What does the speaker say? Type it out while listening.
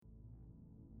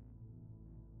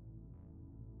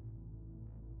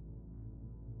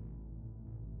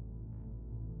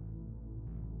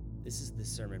This is the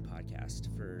Sermon Podcast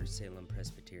for Salem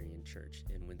Presbyterian Church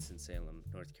in Winston-Salem,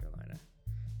 North Carolina.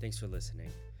 Thanks for listening.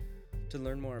 To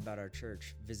learn more about our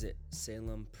church, visit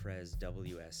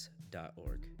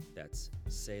salempresws.org. That's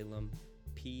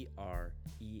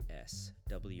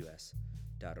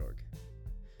salempresws.org.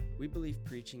 We believe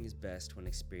preaching is best when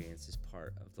experienced as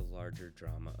part of the larger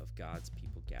drama of God's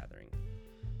people gathering.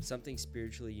 Something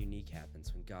spiritually unique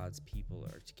happens when God's people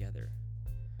are together.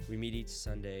 We meet each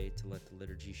Sunday to let the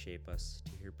liturgy shape us,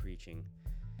 to hear preaching,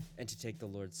 and to take the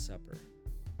Lord's Supper.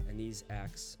 And these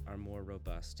acts are more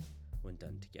robust when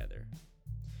done together.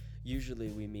 Usually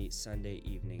we meet Sunday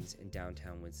evenings in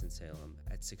downtown Winston-Salem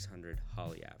at 600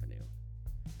 Holly Avenue.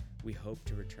 We hope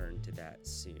to return to that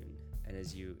soon. And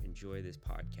as you enjoy this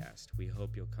podcast, we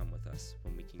hope you'll come with us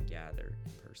when we can gather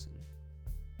in person.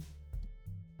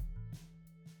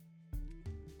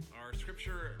 Our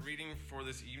scripture reading for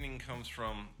this evening comes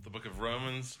from the book of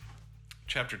Romans,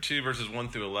 chapter 2, verses 1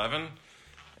 through 11.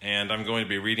 And I'm going to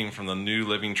be reading from the New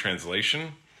Living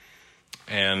Translation.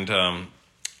 And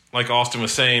like Austin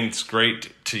was saying, it's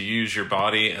great to use your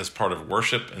body as part of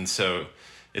worship. And so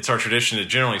it's our tradition to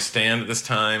generally stand at this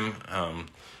time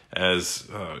as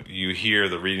you hear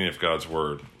the reading of God's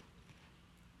word.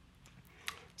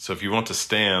 So if you want to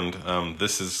stand,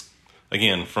 this is,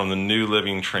 again, from the New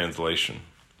Living Translation.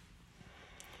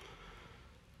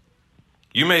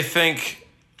 You may think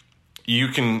you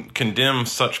can condemn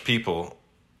such people,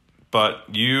 but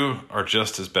you are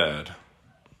just as bad,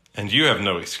 and you have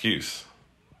no excuse.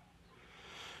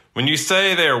 When you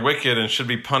say they are wicked and should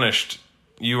be punished,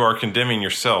 you are condemning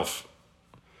yourself.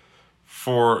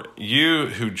 For you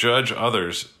who judge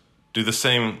others do the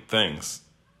same things.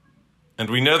 And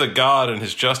we know that God in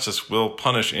his justice will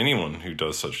punish anyone who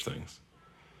does such things.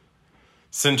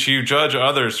 Since you judge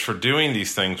others for doing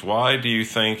these things, why do you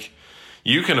think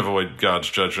you can avoid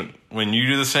God's judgment when you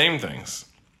do the same things?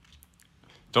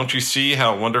 Don't you see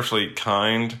how wonderfully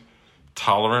kind,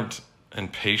 tolerant,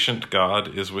 and patient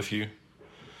God is with you?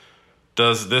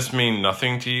 Does this mean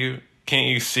nothing to you? Can't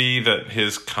you see that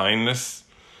his kindness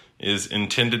is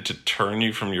intended to turn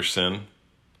you from your sin?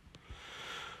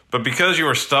 But because you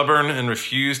are stubborn and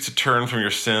refuse to turn from your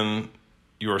sin,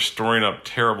 you are storing up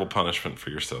terrible punishment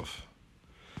for yourself.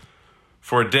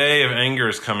 For a day of anger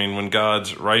is coming when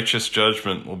God's righteous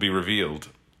judgment will be revealed.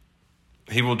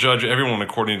 He will judge everyone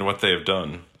according to what they have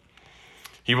done.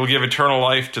 He will give eternal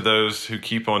life to those who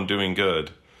keep on doing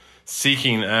good,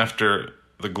 seeking after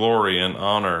the glory and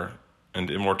honor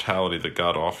and immortality that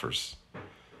God offers.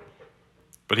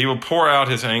 But he will pour out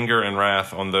his anger and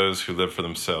wrath on those who live for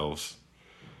themselves,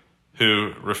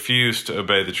 who refuse to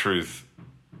obey the truth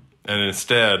and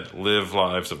instead live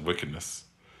lives of wickedness.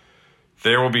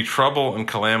 There will be trouble and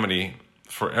calamity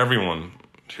for everyone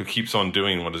who keeps on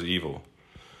doing what is evil,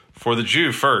 for the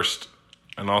Jew first,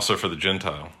 and also for the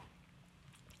Gentile.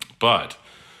 But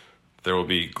there will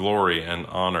be glory and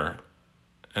honor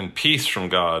and peace from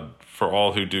God for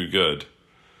all who do good,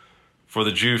 for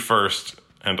the Jew first,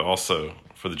 and also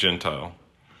for the Gentile.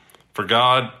 For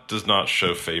God does not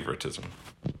show favoritism.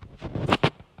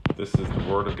 This is the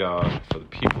word of God for the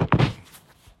people of God.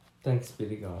 Thanks be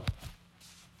to God.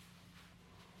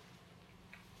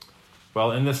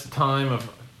 Well, in this time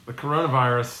of the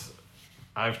coronavirus,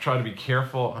 I've tried to be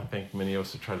careful. I think many of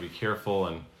us have tried to be careful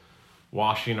and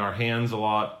washing our hands a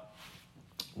lot,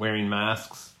 wearing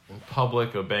masks in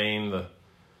public, obeying the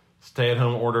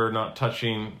stay-at-home order, not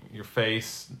touching your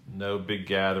face, no big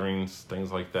gatherings,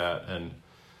 things like that. And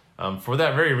for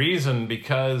that very reason,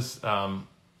 because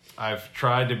I've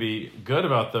tried to be good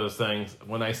about those things,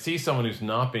 when I see someone who's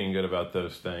not being good about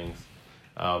those things,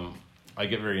 I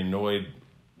get very annoyed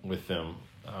with them.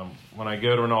 When I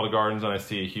go to Rinaldi Gardens and I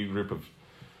see a huge group of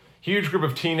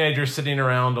teenagers sitting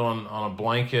around on a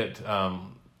blanket,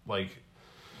 like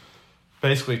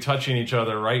basically touching each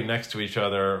other right next to each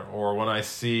other, or when I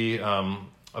see a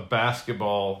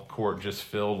basketball court just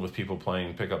filled with people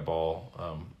playing pickup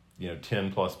ball,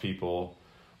 10 plus people,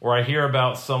 or I hear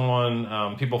about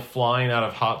people flying out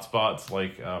of hot spots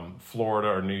like Florida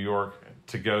or New York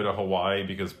to go to Hawaii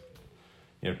because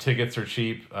tickets are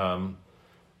cheap.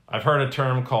 I've heard a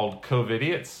term called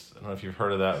COVIDiots. I don't know if you've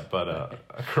heard of that, but a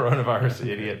coronavirus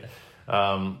idiot.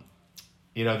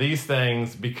 These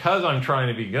things, because I'm trying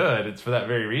to be good, it's for that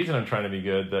very reason I'm trying to be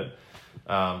good,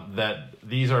 that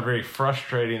these are very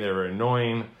frustrating, they're very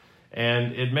annoying,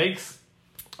 and it makes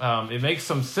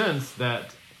some sense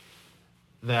that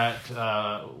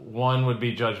one would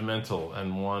be judgmental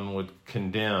and one would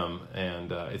condemn,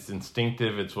 and it's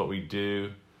instinctive, it's what we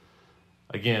do.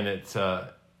 Again, it's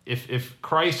if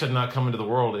Christ had not come into the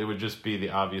world, it would just be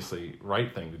the obviously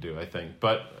right thing to do, I think.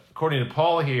 But according to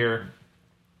Paul here,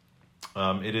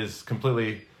 it is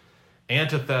completely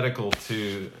antithetical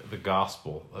to the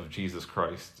gospel of Jesus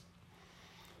Christ.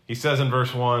 He says in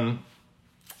verse 1,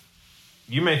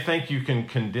 "You may think you can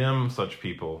condemn such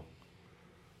people,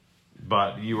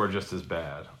 but you are just as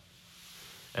bad."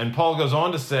 And Paul goes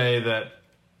on to say that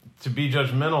to be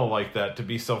judgmental like that, to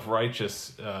be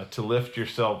self-righteous, to lift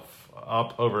yourself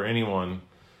up over anyone,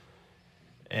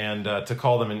 and to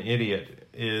call them an idiot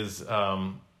is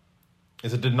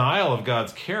a denial of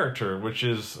God's character, which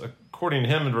is, according to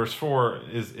him in verse 4,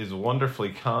 is wonderfully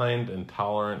kind and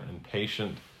tolerant and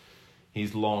patient.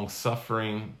 He's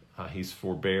long-suffering. He's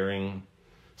forbearing.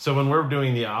 So when we're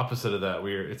doing the opposite of that,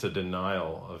 it's a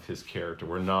denial of his character.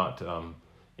 We're not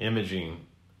imaging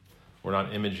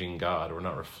God. We're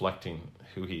not reflecting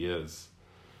who he is.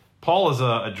 Paul is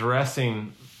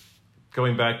addressing,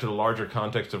 going back to the larger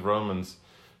context of Romans.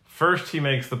 First, he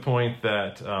makes the point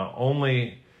that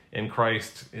only in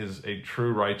Christ is a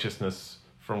true righteousness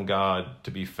from God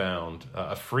to be found,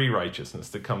 a free righteousness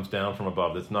that comes down from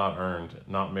above, that's not earned,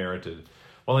 not merited.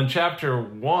 Well, in chapter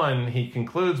 1, he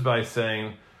concludes by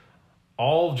saying,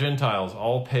 all Gentiles,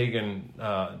 all pagan,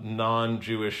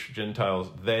 non-Jewish Gentiles,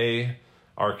 they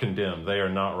are condemned. They are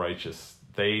not righteous.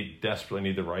 They desperately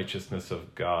need the righteousness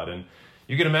of God. And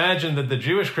you can imagine that the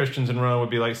Jewish Christians in Rome would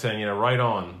be like saying, right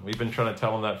on. We've been trying to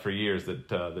tell them that for years, that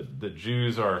the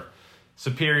Jews are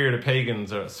superior to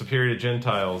pagans, or superior to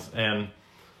Gentiles. And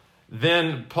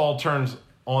then Paul turns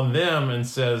on them and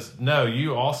says, no,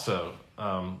 you also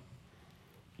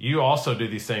do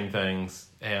these same things,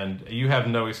 and you have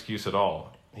no excuse at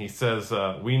all. He says,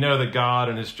 we know that God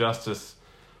in his justice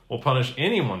will punish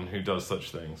anyone who does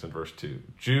such things, in verse 2,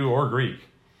 Jew or Greek.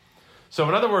 So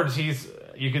in other words,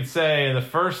 you could say in the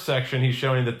first section, he's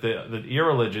showing that the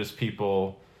irreligious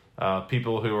people,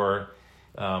 people who are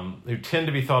who tend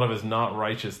to be thought of as not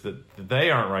righteous, that they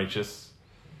aren't righteous.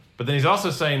 But then he's also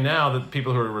saying now that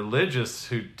people who are religious,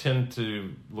 who tend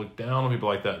to look down on people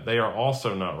like that, they are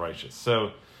also not righteous.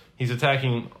 So he's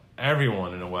attacking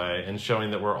everyone in a way and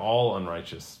showing that we're all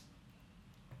unrighteous.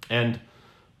 And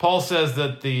Paul says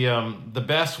that the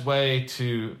best way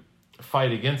to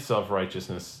fight against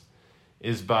self-righteousness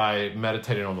is by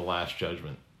meditating on the last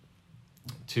judgment,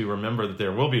 to remember that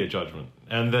there will be a judgment,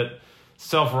 and that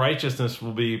self-righteousness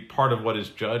will be part of what is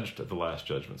judged at the last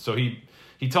judgment. So he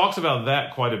talks about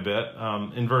that quite a bit.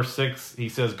 In verse 6, he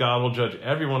says God will judge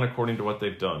everyone according to what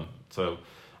they've done. So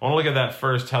I want to look at that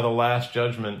first, how the last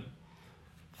judgment,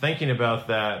 thinking about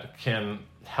that can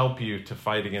help you to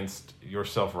fight against your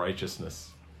self-righteousness,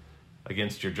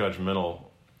 against your judgmental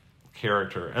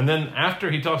character. And then after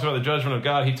he talks about the judgment of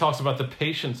God, he talks about the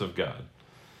patience of God,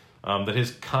 that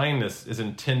his kindness is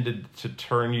intended to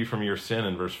turn you from your sin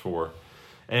in verse 4.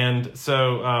 And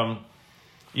so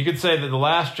you could say that the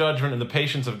last judgment and the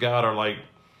patience of God are like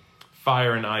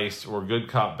fire and ice, or good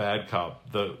cop, bad cop.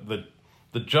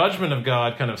 The judgment of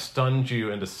God kind of stuns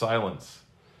you into silence,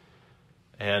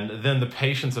 and then the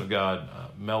patience of God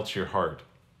melts your heart.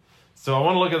 So I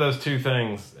want to look at those two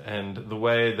things and the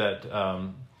way that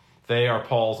they are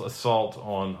Paul's assault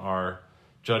on our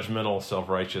judgmental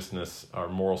self-righteousness, our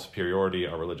moral superiority,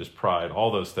 our religious pride,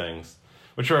 all those things,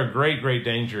 which are a great, great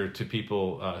danger to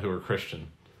people who are Christian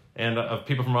and of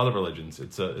people from other religions.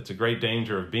 It's a great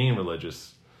danger of being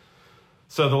religious.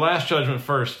 So the last judgment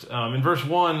first. In verse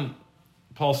 1,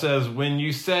 Paul says, when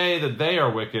you say that they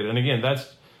are wicked, and again,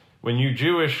 that's when you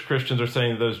Jewish Christians are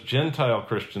saying that those Gentile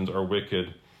Christians are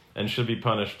wicked and should be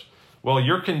punished, well,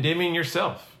 you're condemning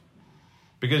yourself.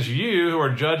 Because you, who are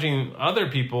judging other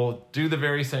people, do the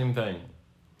very same thing.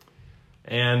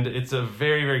 And it's a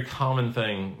very, very common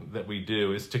thing that we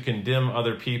do, is to condemn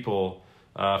other people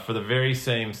for the very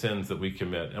same sins that we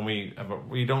commit. And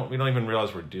we don't even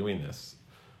realize we're doing this.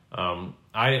 One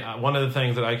of the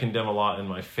things that I condemn a lot in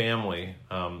my family,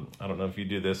 I don't know if you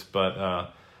do this,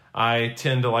 but I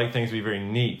tend to like things to be very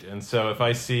neat. And so if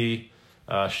I see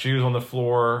shoes on the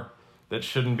floor that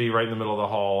shouldn't be right in the middle of the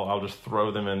hall, I'll just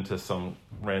throw them into some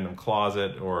random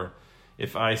closet. Or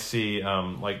if I see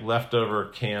like leftover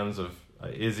cans of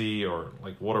Izzy or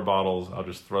like water bottles, I'll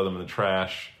just throw them in the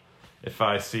trash. If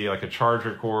I see like a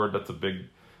charger cord, that's a big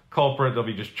culprit. There'll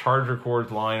be just charger cords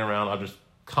lying around. I'll just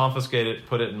confiscate it,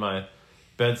 put it in my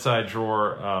bedside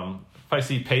drawer. If I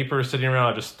see papers sitting around,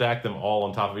 I'll just stack them all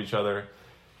on top of each other.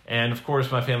 And of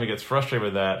course, my family gets frustrated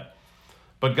with that.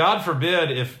 But God forbid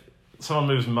if someone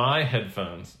moves my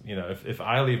headphones, if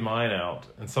I leave mine out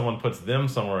and someone puts them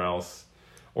somewhere else,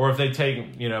 or if they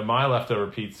take, my leftover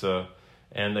pizza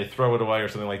and they throw it away or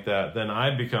something like that, then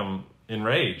I become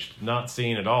enraged, not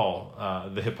seeing at all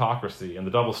the hypocrisy and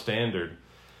the double standard.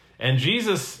 And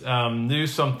Jesus knew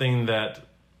something that,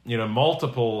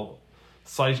 multiple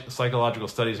psychological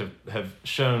studies have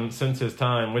shown since his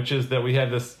time, which is that we have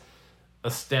this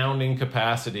astounding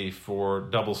capacity for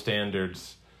double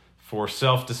standards, for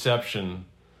self-deception,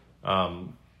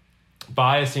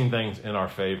 biasing things in our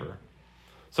favor.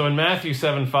 So in Matthew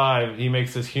 7:5, he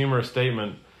makes this humorous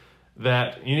statement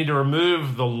that you need to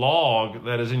remove the log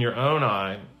that is in your own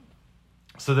eye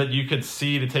so that you could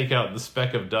see to take out the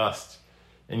speck of dust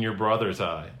in your brother's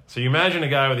eye. So you imagine a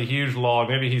guy with a huge log,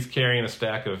 maybe he's carrying a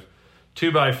stack of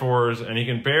 2x4s and he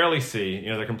can barely see,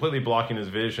 they're completely blocking his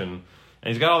vision. And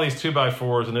he's got all these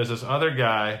 2x4s, and there's this other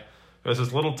guy who has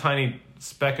this little tiny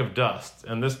speck of dust.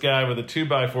 And this guy with the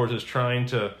 2x4s is trying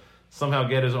to somehow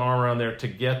get his arm around there to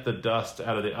get the dust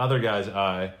out of the other guy's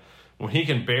eye when he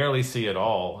can barely see at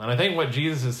all. And I think what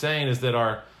Jesus is saying is that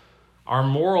our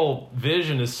moral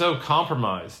vision is so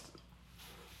compromised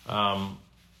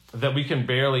that we can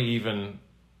barely even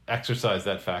exercise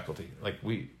that faculty. Like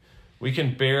we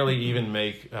can barely even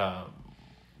make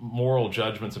moral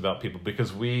judgments about people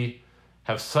because we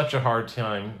have such a hard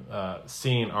time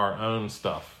seeing our own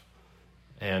stuff.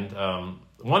 And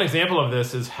one example of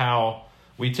this is how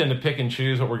we tend to pick and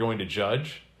choose what we're going to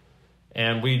judge.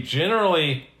 And we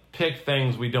generally pick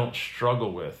things we don't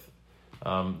struggle with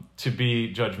to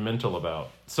be judgmental about.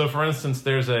 So for instance,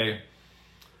 there's a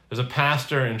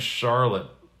pastor in Charlotte,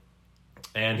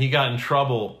 and he got in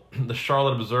trouble. The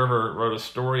Charlotte Observer wrote a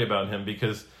story about him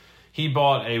because he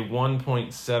bought a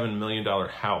 $1.7 million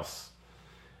house.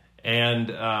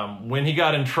 And when he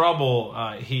got in trouble,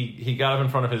 he got up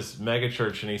in front of his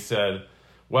megachurch and he said,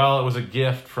 well, it was a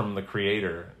gift from the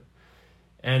Creator.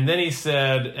 And then he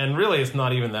said, and really it's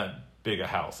not even that big a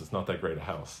house. It's not that great a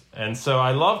house. And so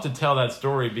I love to tell that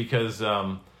story because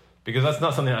that's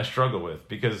not something I struggle with.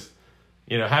 Because,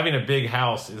 having a big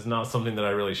house is not something that I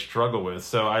really struggle with.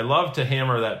 So I love to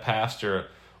hammer that pastor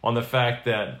on the fact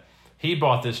that he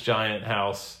bought this giant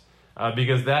house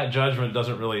because that judgment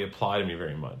doesn't really apply to me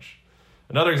very much.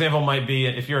 Another example might be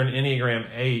if you're an Enneagram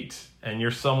 8 and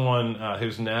you're someone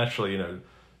who's naturally,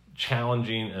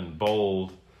 challenging and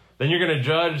bold, then you're going to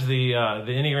judge the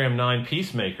Enneagram 9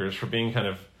 peacemakers for being kind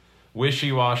of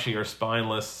wishy-washy or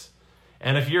spineless.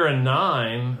 And if you're a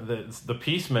 9, that's the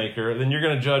peacemaker, then you're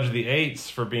going to judge the 8s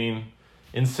for being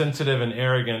insensitive and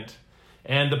arrogant.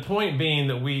 And the point being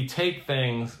that we take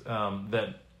things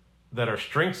that are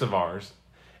strengths of ours,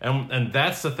 and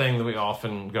that's the thing that we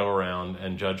often go around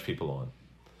and judge people on.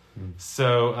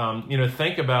 So,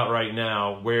 think about right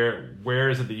now, where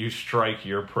is it that you strike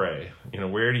your prey?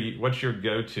 What's your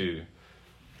go-to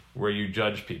where you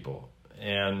judge people?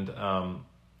 And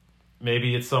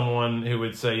maybe it's someone who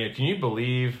would say, can you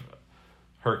believe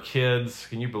her kids?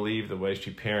 Can you believe the way she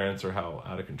parents or how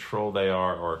out of control they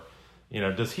are? Or,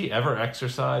 does he ever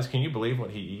exercise? Can you believe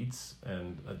what he eats?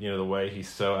 And, the way he's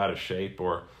so out of shape?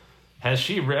 Or has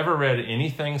she ever read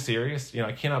anything serious?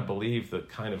 I cannot believe the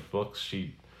kind of books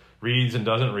she reads and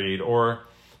doesn't read. Or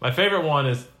my favorite one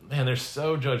is, man, they're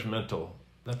so judgmental.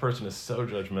 That person is so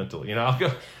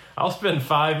judgmental. I'll spend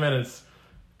 5 minutes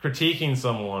critiquing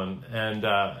someone and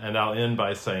I'll end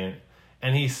by saying,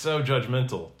 and he's so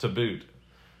judgmental to boot.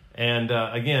 And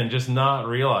again, just not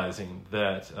realizing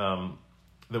that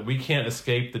we can't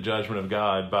escape the judgment of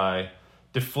God by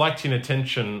deflecting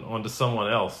attention onto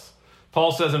someone else.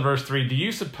 Paul says in verse 3, do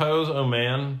you suppose, O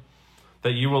man,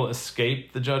 that you will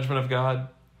escape the judgment of God?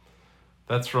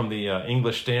 That's from the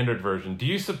English Standard Version. Do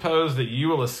you suppose that you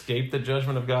will escape the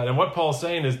judgment of God? And what Paul's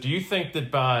saying is, do you think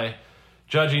that by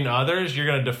judging others, you're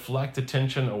going to deflect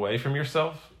attention away from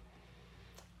yourself?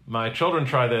 My children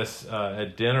try this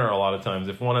at dinner a lot of times.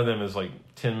 If one of them is like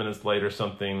 10 minutes late or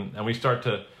something, and we start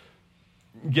to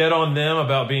get on them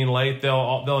about being late,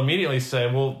 they'll immediately say,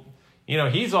 well,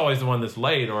 he's always the one that's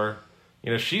late, or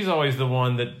she's always the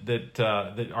one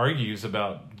that argues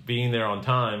about being there on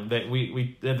time. That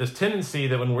we have this tendency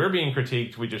that when we're being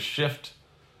critiqued, we just shift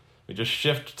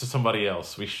to somebody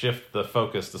else. We shift the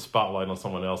focus, the spotlight on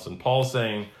someone else. And Paul's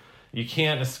saying you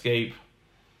can't escape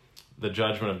the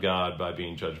judgment of God by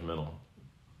being judgmental.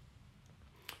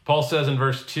 Paul says in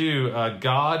verse 2,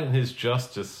 God in his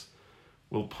justice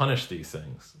will punish these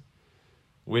things,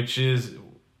 which is,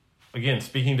 again,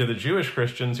 speaking to the Jewish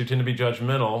Christians who tend to be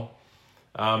judgmental.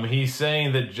 He's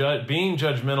saying that being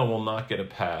judgmental will not get a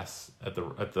pass at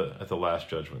the last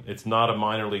judgment. It's not a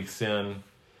minor league sin.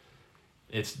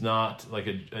 It's not like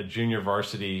a junior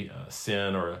varsity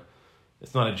sin, or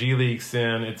it's not a G League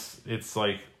sin. It's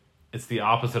the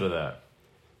opposite of that.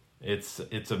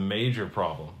 It's a major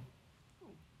problem.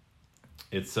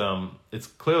 It's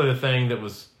clearly the thing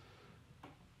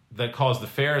that caused the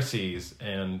Pharisees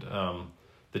and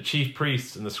the chief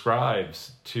priests and the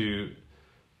scribes to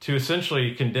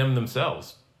essentially condemn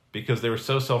themselves because they were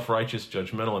so self-righteous,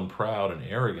 judgmental, and proud and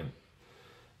arrogant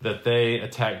that they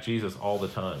attacked Jesus all the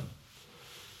time.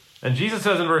 And Jesus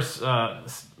says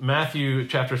in Matthew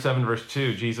chapter 7, verse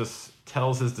 2, Jesus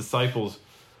tells his disciples,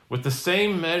 with the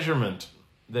same measurement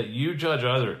that you judge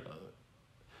others,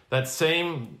 that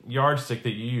same yardstick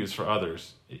that you use for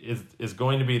others is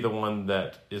going to be the one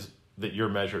that you're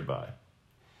measured by.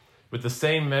 With the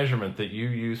same measurement that you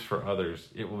use for others,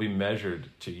 it will be measured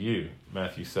to you,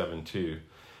 Matthew 7:2.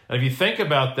 And if you think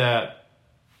about that,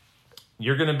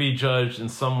 you're going to be judged in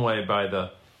some way by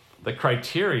the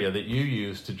criteria that you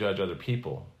use to judge other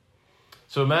people.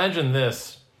 So imagine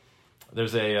this.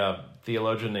 There's a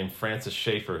theologian named Francis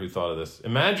Schaeffer who thought of this.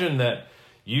 Imagine that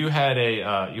you had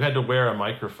to wear a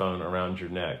microphone around your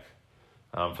neck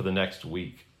for the next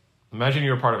week. Imagine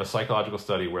you were part of a psychological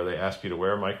study where they asked you to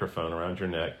wear a microphone around your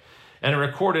neck, and it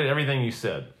recorded everything you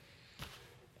said.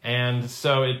 And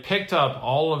so it picked up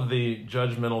all of the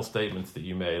judgmental statements that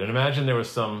you made. And imagine there was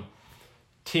some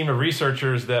team of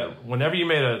researchers that whenever you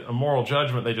made a moral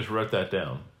judgment, they just wrote that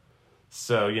down.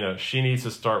 So, she needs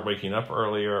to start waking up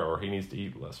earlier, or he needs to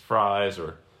eat less fries,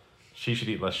 or she should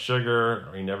eat less sugar,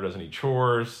 or he never does any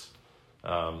chores.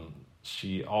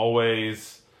 She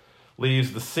always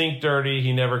leaves the sink dirty.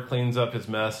 He never cleans up his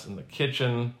mess in the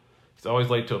kitchen. He's always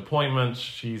late to appointments.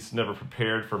 She's never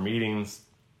prepared for meetings.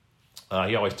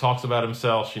 He always talks about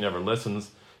himself. She never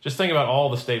listens. Just think about all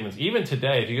the statements. Even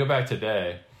today, if you go back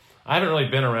today, I haven't really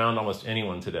been around almost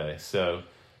anyone today, so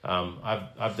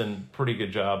I've done a pretty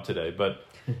good job today. But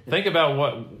think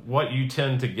about what you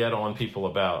tend to get on people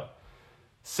about.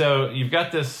 So you've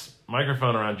got this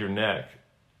microphone around your neck,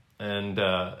 and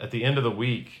at the end of the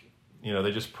week,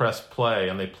 they just press play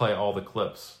and they play all the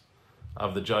clips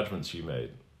of the judgments you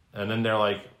made. And then they're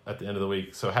like, at the end of the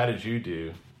week, so how did you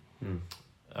do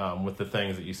with the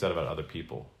things that you said about other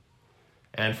people?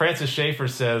 And Francis Schaeffer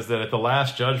says that at the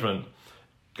last judgment,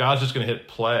 God's just going to hit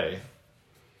play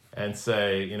and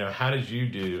say, how did you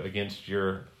do against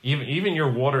your, even your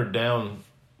watered down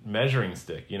measuring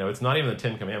stick? It's not even the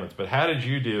 10 Commandments, but how did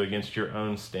you do against your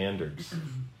own standards?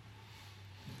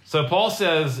 So Paul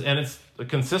says, and it's a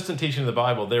consistent teaching of the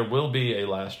Bible, there will be a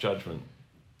last judgment.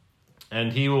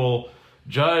 And he will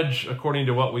judge according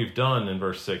to what we've done in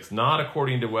verse 6, not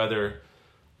according to whether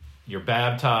you're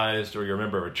baptized or you're a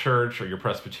member of a church or you're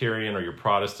Presbyterian or you're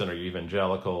Protestant or you're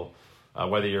evangelical,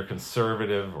 whether you're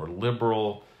conservative or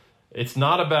liberal. It's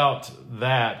not about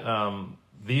that.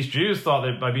 These Jews thought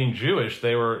that by being Jewish,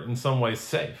 they were in some ways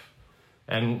safe.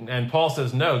 And Paul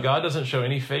says, no, God doesn't show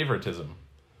any favoritism.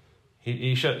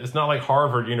 It's not like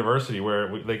Harvard University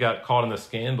where they got caught in the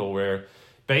scandal where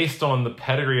based on the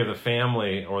pedigree of the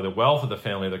family or the wealth of the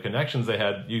family, the connections they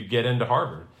had, you'd get into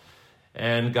Harvard.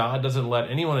 And God doesn't let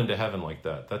anyone into heaven like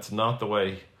that. That's not the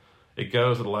way it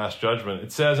goes at the last judgment.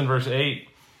 It says in verse 8,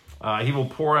 he will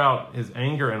pour out his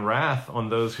anger and wrath on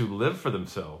those who live for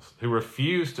themselves, who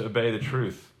refuse to obey the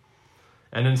truth,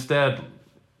 and instead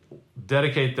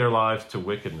dedicate their lives to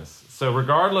wickedness. So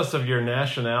regardless of your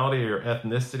nationality or your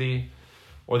ethnicity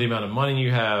or the amount of money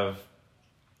you have,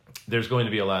 there's going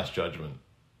to be a last judgment.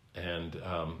 And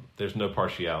there's no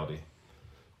partiality.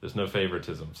 There's no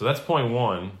favoritism. So that's point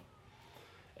one.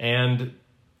 And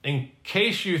in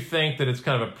case you think that it's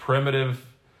kind of a primitive,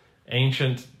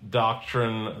 ancient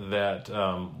doctrine that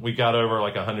we got over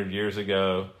like 100 years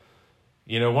ago,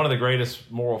 one of the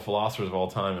greatest moral philosophers of all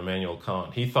time, Immanuel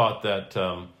Kant, he thought that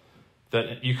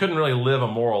that you couldn't really live a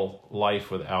moral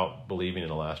life without believing in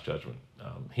a last judgment.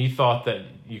 He thought that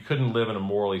you couldn't live in a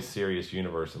morally serious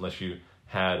universe unless you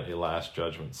had a last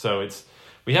judgment. So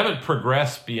we haven't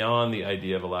progressed beyond the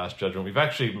idea of a last judgment. We've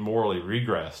actually morally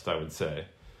regressed, I would say.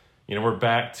 We're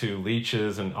back to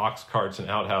leeches and ox carts and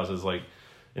outhouses. Like,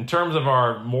 in terms of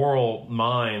our moral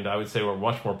mind, I would say we're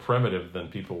much more primitive than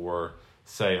people were,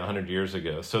 say, 100 years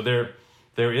ago. So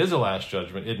there is a last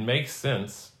judgment. It makes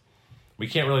sense. We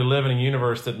can't really live in a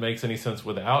universe that makes any sense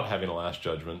without having a last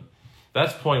judgment.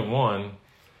 That's point one.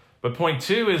 But point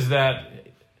two is that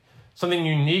something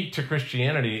unique to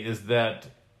Christianity is that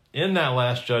in that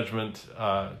last judgment,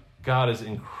 God is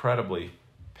incredibly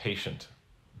patient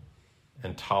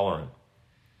and tolerant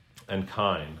and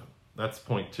kind. That's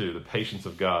point two, the patience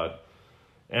of God.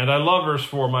 And I love verse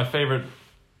 4. My favorite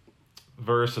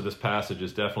verse of this passage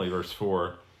is definitely verse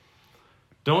 4.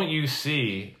 Don't you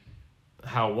see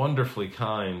how wonderfully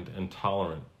kind and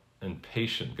tolerant and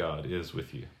patient God is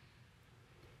with you?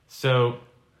 So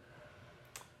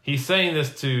he's saying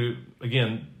this to,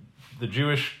 again, the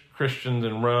Jewish Christians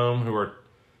in Rome who are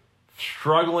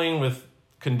struggling with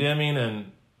condemning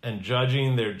and and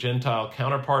judging their Gentile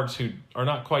counterparts who are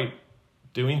not quite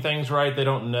doing things right. They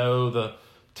don't know the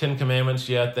 10 Commandments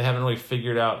yet. They haven't really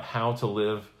figured out how to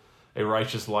live a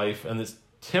righteous life. And it's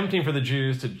tempting for the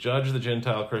Jews to judge the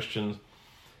Gentile Christians.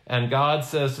 And God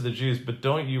says to the Jews, but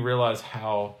don't you realize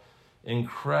how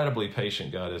incredibly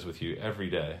patient God is with you every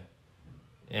day?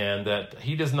 And that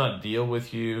he does not deal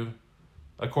with you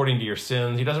according to your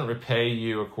sins. He doesn't repay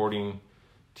you according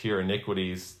to your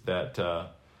iniquities. That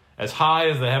as high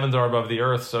as the heavens are above the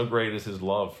earth, so great is his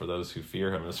love for those who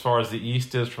fear him. As far as the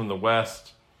east is from the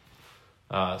west,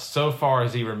 so far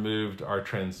has he removed our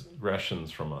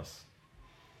transgressions from us.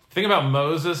 Think about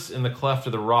Moses in the cleft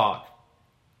of the rock.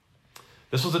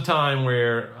 This was a time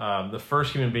where the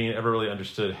first human being ever really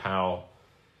understood how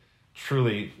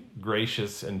truly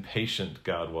gracious and patient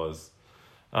God was.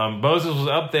 Moses was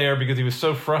up there because he was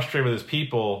so frustrated with his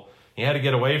people. He had to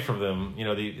get away from them. You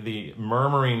know, the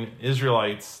murmuring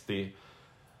Israelites, the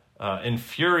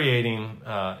infuriating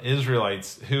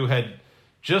Israelites who had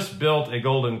just built a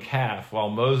golden calf while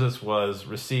Moses was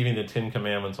receiving the 10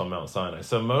 Commandments on Mount Sinai.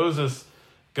 So Moses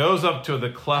goes up to the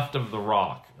cleft of the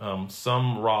rock,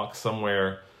 some rock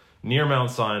somewhere near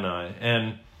Mount Sinai.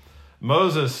 And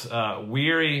Moses,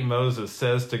 weary Moses,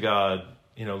 says to God,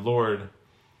 you know, Lord,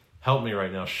 help me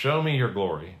right now. Show me your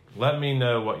glory. Let me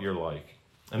know what you're like.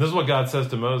 And this is what God says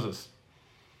to Moses.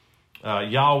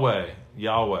 Yahweh,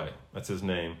 that's his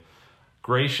name.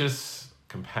 Gracious,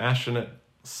 compassionate,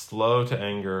 slow to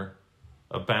anger,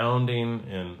 abounding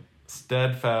in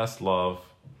steadfast love,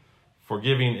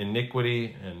 forgiving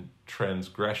iniquity and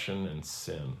transgression and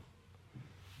sin.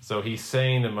 So he's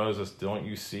saying to Moses, don't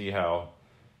you see how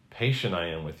patient I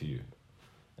am with you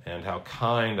and how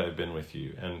kind I've been with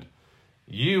you? And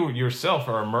you yourself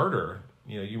are a murderer.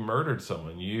 You know, you murdered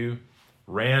someone. You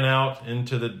ran out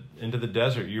into the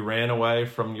desert. You ran away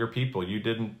from your people. You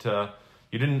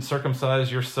didn't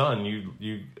circumcise your son.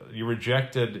 You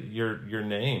rejected your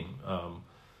name.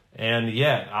 And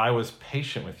yet I was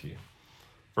patient with you.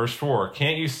 Verse 4,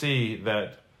 can't you see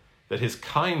that his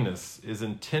kindness is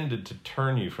intended to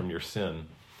turn you from your sin?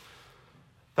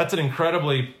 That's an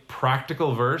incredibly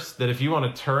practical verse, that if you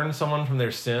want to turn someone from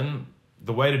their sin,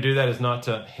 the way to do that is not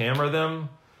to hammer them,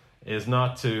 is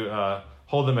not to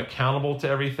hold them accountable to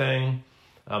everything.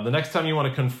 The next time you want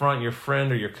to confront your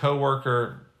friend or your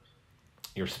coworker,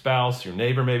 your spouse, your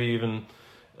neighbor maybe even,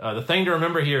 the thing to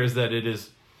remember here is that it is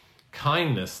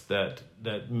kindness that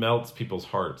melts people's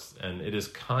hearts, and it is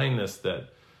kindness that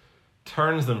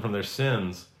turns them from their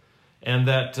sins, and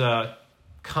that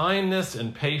kindness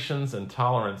and patience and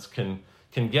tolerance can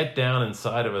get down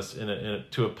inside of us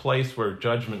to a place where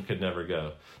judgment could never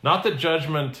go. Not that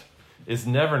judgment is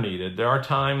never needed. There are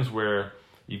times where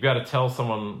you've got to tell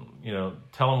someone,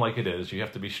 tell them like it is. You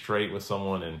have to be straight with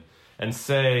someone and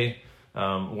say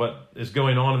what is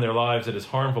going on in their lives that is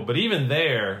harmful. But even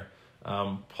there,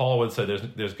 Paul would say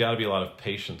there's got to be a lot of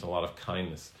patience, a lot of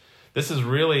kindness. This is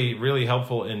really, really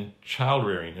helpful in child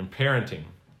rearing and parenting,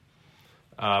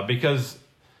 because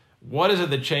what is it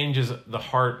that changes the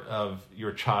heart of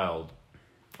your child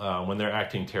when they're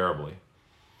acting terribly?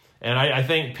 And I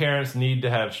think parents need to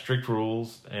have strict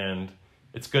rules, and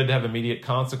it's good to have immediate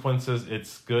consequences.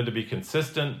 It's good to be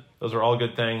consistent. Those are all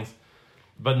good things.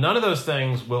 But none of those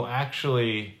things will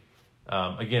actually,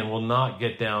 will not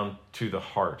get down to the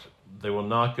heart. They will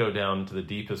not go down to the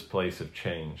deepest place of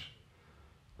change.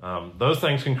 Those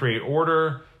things can create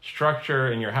order,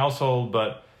 structure in your household,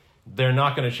 but they're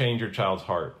not going to change your child's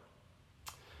heart.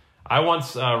 I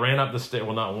once ran up the stairs.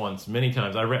 Well, not once, many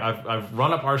times. I've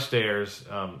run up our stairs,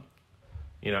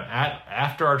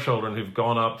 after our children who've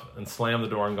gone up and slammed the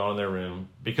door and gone in their room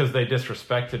because they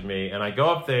disrespected me. And I go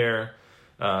up there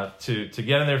to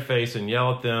get in their face and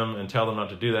yell at them and tell them not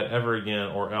to do that ever again,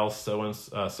 or else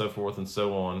so forth and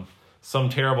so on. Some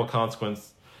terrible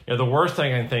consequence. The worst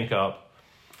thing I can think of.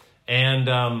 And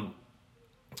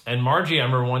Margie, I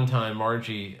remember one time,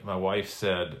 Margie, my wife,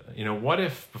 said, what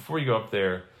if, before you go up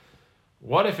there,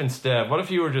 what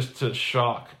if you were just to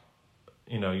shock,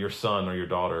 your son or your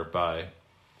daughter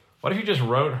what if you just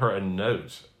wrote her a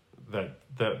note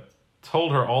that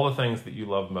told her all the things that you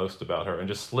love most about her and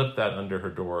just slipped that under her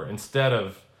door instead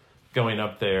of going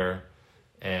up there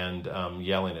and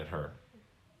yelling at her?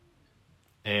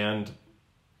 And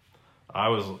I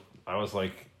was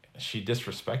like, she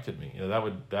disrespected me. That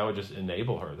would just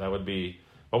enable her.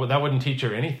 That wouldn't teach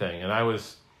her anything. And I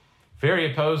was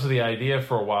very opposed to the idea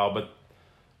for a while,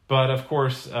 but of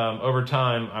course, over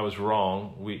time, I was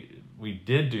wrong. We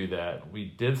did do that. We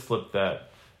did slip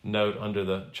that note under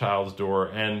the child's door,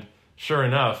 and sure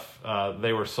enough,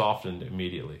 they were softened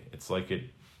immediately. It's like it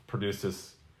produced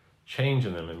this change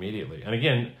in them immediately. And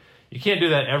again, you can't do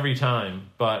that every time,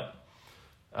 but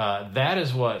that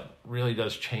is what really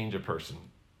does change a person.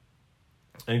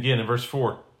 And again, in verse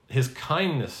 4, his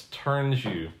kindness turns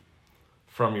you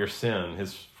from your sin,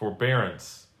 his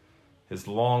forbearance, his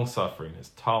long-suffering, his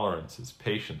tolerance, his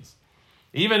patience.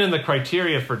 Even in the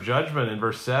criteria for judgment in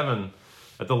verse 7,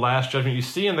 at the last judgment, you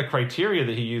see in the criteria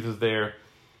that he uses there,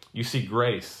 you see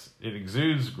grace. It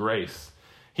exudes grace.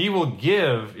 He will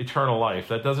give eternal life.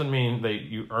 That doesn't mean that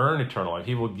you earn eternal life.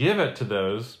 He will give it to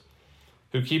those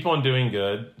who keep on doing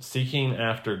good, seeking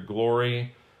after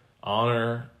glory,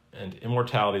 honor, and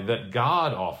immortality that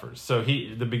God offers. So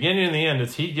the beginning and the end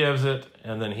is he gives it,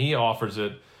 and then he offers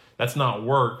it. That's not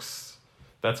works.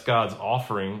 That's God's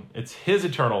offering. It's his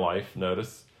eternal life,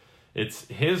 notice. It's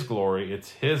his glory,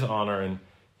 it's his honor, and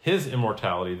his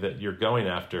immortality that you're going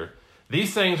after.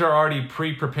 These things are already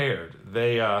pre-prepared.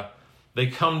 They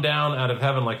come down out of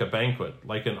heaven like a banquet,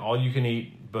 like an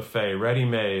all-you-can-eat buffet,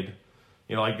 ready-made,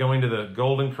 like going to the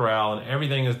Golden Corral, and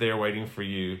everything is there waiting for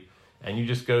you, and you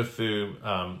just go through.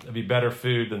 It'd be better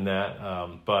food than that,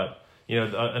 but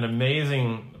an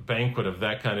amazing banquet of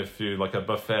that kind of food, like a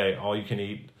buffet,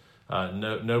 all-you-can-eat,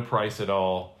 no price at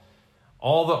all.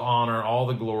 All the honor, all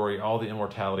the glory, all the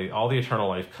immortality, all the eternal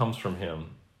life comes from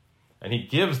him, and he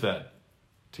gives that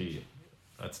to you.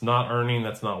 That's not earning,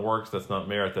 that's not works, that's not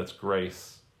merit, that's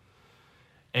grace.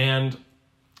 And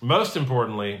most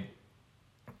importantly,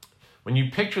 when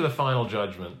you picture the final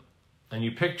judgment, and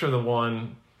you picture the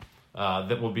one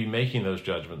that will be making those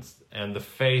judgments, and the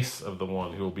face of the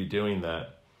one who will be doing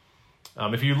that,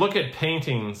 if you look at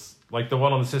paintings like the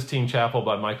one on the Sistine Chapel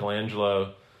by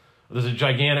Michelangelo, there's a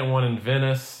gigantic one in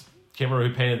Venice, can't remember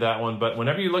who painted that one, but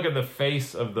whenever you look at the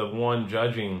face of the one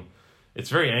judging, it's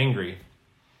very angry.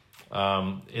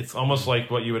 It's almost like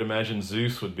what you would imagine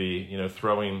Zeus would be,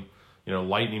 throwing,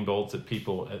 lightning bolts at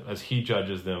people as he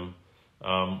judges them.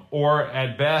 Or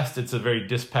at best, it's a very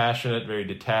dispassionate, very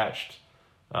detached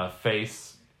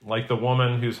face, like the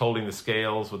woman who's holding the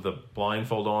scales with the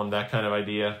blindfold on, that kind of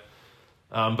idea.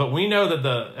 But we know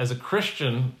that as a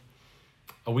Christian,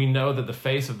 we know that the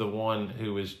face of the one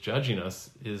who is judging us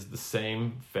is the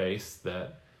same face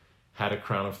that had a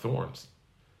crown of thorns,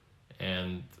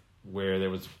 and where there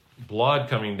was blood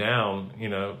coming down,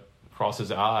 across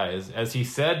his eyes, as he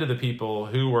said to the people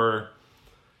who were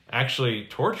actually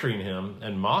torturing him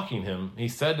and mocking him, he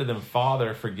said to them,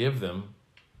 "Father, forgive them,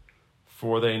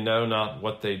 for they know not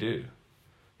what they do."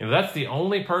 That's the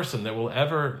only person that will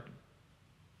ever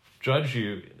judge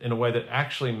you in a way that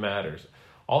actually matters.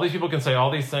 All these people can say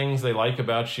all these things they like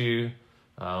about you,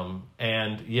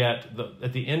 and yet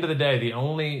at the end of the day, the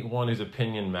only one whose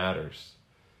opinion matters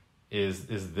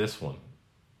is this one.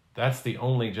 That's the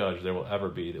only judge there will ever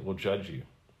be that will judge you.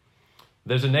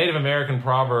 There's a Native American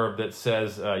proverb that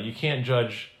says you can't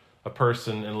judge a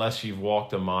person unless you've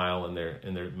walked a mile in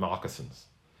their moccasins.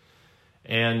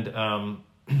 And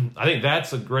I think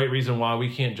that's a great reason why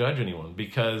we can't judge anyone,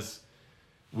 because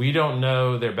we don't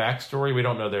know their backstory. We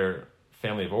don't know their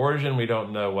family of origin. We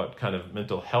don't know what kind of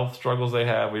mental health struggles they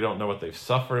have. We don't know what they've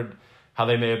suffered, how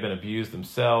they may have been abused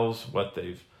themselves, what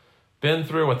they've been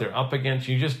through, what they're up against.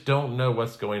 You just don't know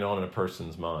what's going on in a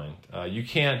person's mind. You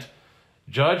can't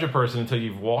judge a person until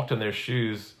you've walked in their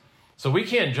shoes. So we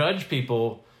can't judge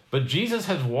people, but Jesus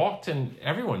has walked in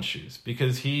everyone's shoes,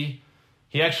 because he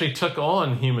actually took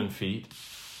on human feet,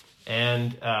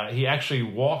 and he actually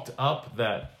walked up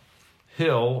that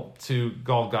hill to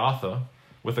Golgotha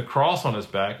with a cross on his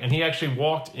back, and he actually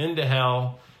walked into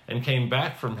hell and came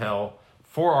back from hell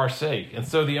for our sake. And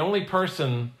so the only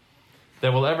person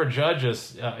that will ever judge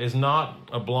us is not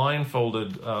a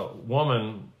blindfolded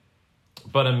woman,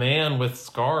 but a man with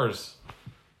scars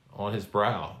on his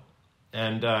brow.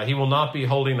 And he will not be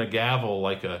holding a gavel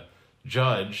like a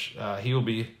judge. He will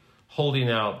be holding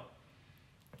out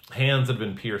hands that have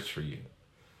been pierced for you.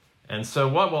 And so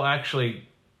what will actually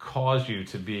cause you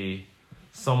to be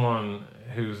someone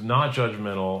who's not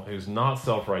judgmental, who's not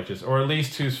self-righteous, or at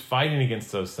least who's fighting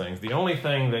against those things? The only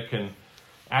thing that can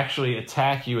actually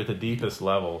attack you at the deepest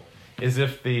level is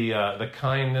if the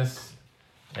kindness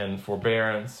and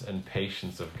forbearance and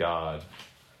patience of God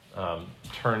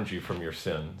turns you from your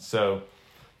sin. So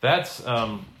that's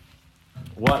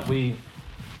what we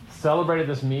celebrated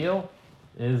this meal,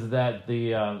 is that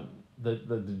the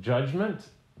judgment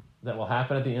that will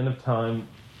happen at the end of time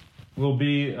will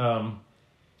be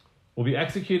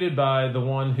executed by the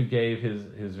one who gave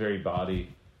his very body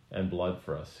and blood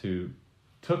for us, who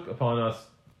took upon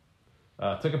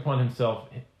himself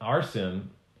our sin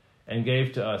and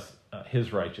gave to us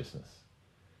his righteousness.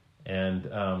 And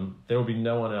there will be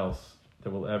no one else that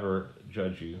will ever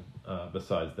judge you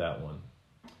besides that one.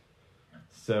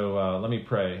 So let me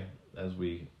pray as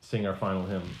we sing our final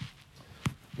hymn.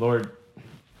 Lord,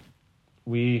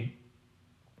 we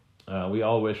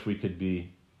all wish we could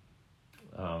be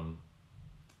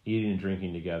eating and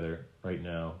drinking together right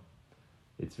now.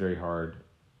 It's very hard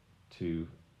to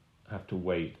have to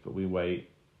wait, but we wait.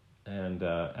 And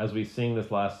as we sing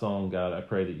this last song, God, I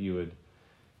pray that you would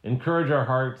encourage our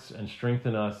hearts and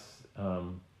strengthen us,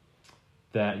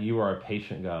 that you are a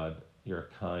patient God, you're a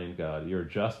kind God, you're a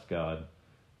just God,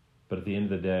 but at the end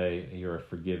of the day, you're a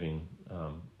forgiving,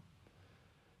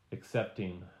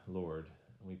 accepting Lord.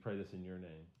 And we pray this in your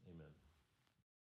name.